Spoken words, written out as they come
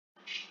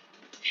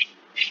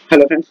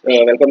Hello friends,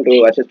 welcome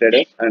to Watches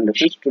Traders. And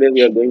friends, today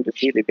we are going to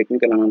see the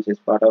technical analysis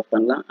part of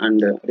Tanla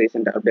and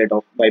recent update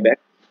of buyback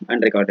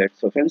and recorded.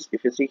 So friends,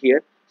 if you see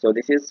here, so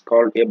this is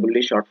called a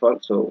bullish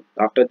shortfall. So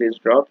after this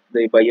drop,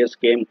 the buyers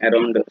came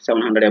around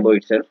 700 above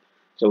itself.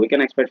 So we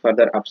can expect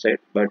further upside.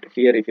 But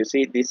here, if you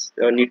see this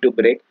need to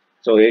break,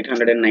 so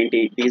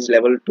 890 these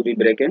level to be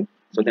broken.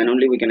 So then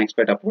only we can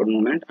expect upward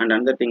movement. And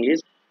another thing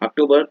is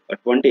October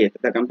 20th,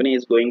 the company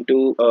is going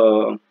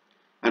to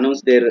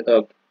announce their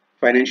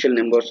financial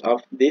numbers of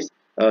this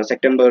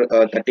September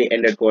 30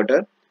 ended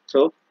quarter.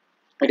 So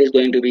it is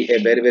going to be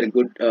a very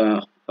good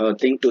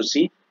thing to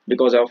see,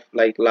 because of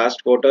like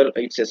last quarter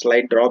it's a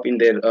slight drop in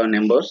their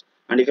numbers.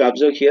 And if you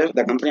observe here,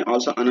 the company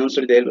also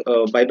announced their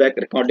buyback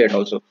record date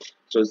also.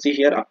 So see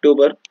here,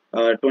 October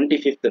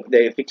 25th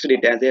they fixed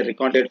it as a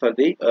record date for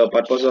the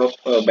purpose of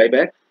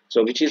buyback.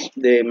 So which is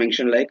they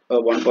mentioned like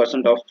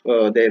 1%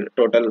 of their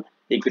total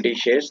equity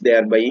shares they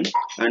are buying,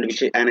 and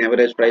which is an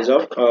average price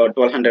of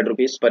 1200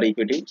 rupees per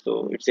equity.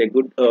 So it's a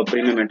good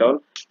premium at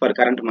all for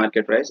current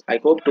market price. I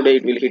hope today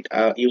it will hit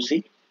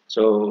UC.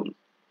 So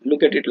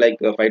look at it like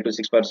 5 to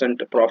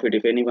 6% profit.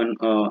 If anyone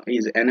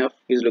is enough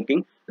is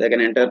looking, they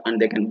can enter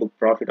and they can book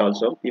profit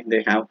also if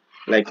they have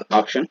like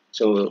option.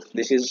 So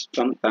this is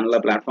from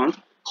Tanla platform.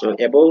 So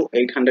above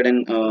 800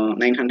 and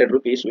 900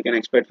 rupees we can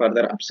expect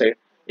further upside.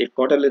 If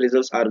quarterly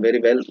results are very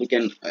well, we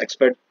can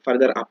expect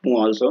further up move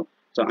also.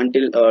 So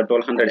until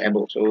 1200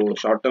 above. So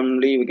short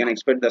termly we can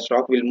expect the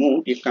stock will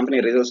move if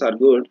company results are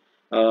good.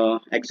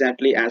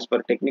 Exactly as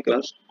per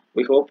technicals,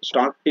 we hope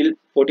stock till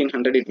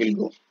 1400 it will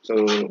go.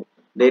 So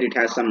there it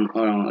has some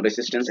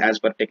resistance as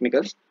per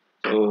technicals.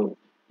 So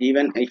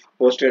even if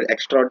posted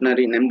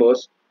extraordinary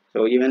numbers,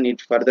 so even it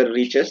further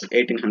reaches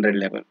 1800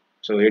 level.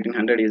 So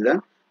 1800 is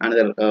the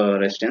another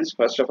resistance.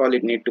 First of all,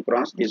 it need to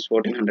cross this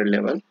 1400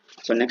 level.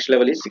 So next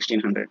level is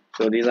 1600.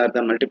 So these are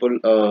the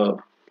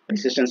multiple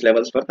resistance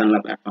levels for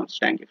Tanla platforms.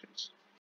 Thank you friends.